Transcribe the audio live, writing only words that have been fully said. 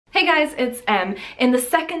Hey guys, it's Em. In the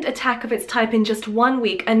second attack of its type in just 1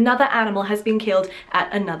 week, another animal has been killed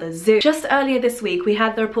at another zoo. Just earlier this week, we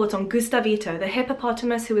had the report on Gustavito, the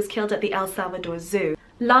hippopotamus who was killed at the El Salvador Zoo.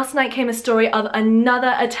 Last night came a story of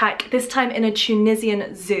another attack, this time in a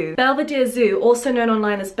Tunisian zoo. Belvedere Zoo, also known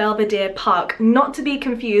online as Belvedere Park, not to be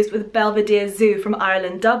confused with Belvedere Zoo from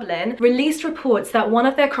Ireland, Dublin, released reports that one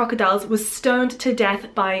of their crocodiles was stoned to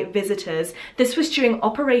death by visitors. This was during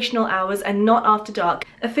operational hours and not after dark.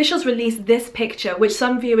 Officials released this picture, which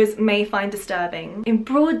some viewers may find disturbing. In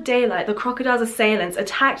broad daylight, the crocodile's assailants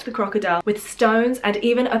attacked the crocodile with stones and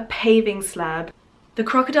even a paving slab. The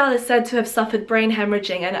crocodile is said to have suffered brain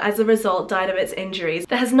hemorrhaging and as a result died of its injuries.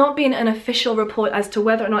 There has not been an official report as to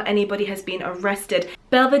whether or not anybody has been arrested.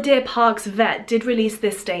 Belvedere Park's vet did release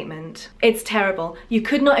this statement. It's terrible. You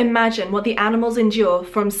could not imagine what the animals endure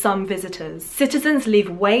from some visitors. Citizens leave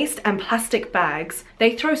waste and plastic bags.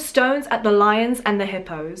 They throw stones at the lions and the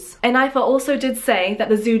hippos. Ennaifer also did say that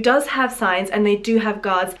the zoo does have signs and they do have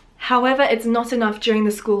guards. However, it's not enough during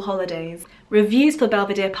the school holidays. Reviews for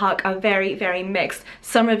Belvedere Park are very mixed.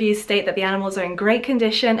 Some reviews state that the animals are in great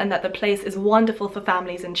condition and that the place is wonderful for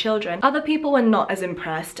families and children. Other people were not as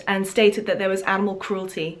impressed and stated that there was animal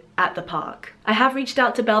cruelty at the park. I have reached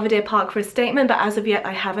out to Belvedere Park for a statement, but as of yet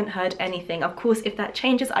I haven't heard anything. Of course, if that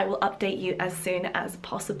changes, I will update you as soon as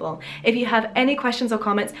possible. If you have any questions or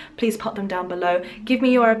comments, please pop them down below. Give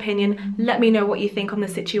me your opinion, let me know what you think on the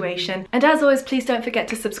situation. And as always, please don't forget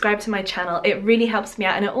to subscribe to my channel. It really helps me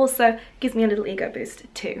out and it also gives me a little ego boost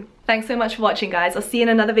too. Thanks so much for watching, guys. I'll see you in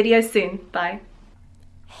another video soon. Bye.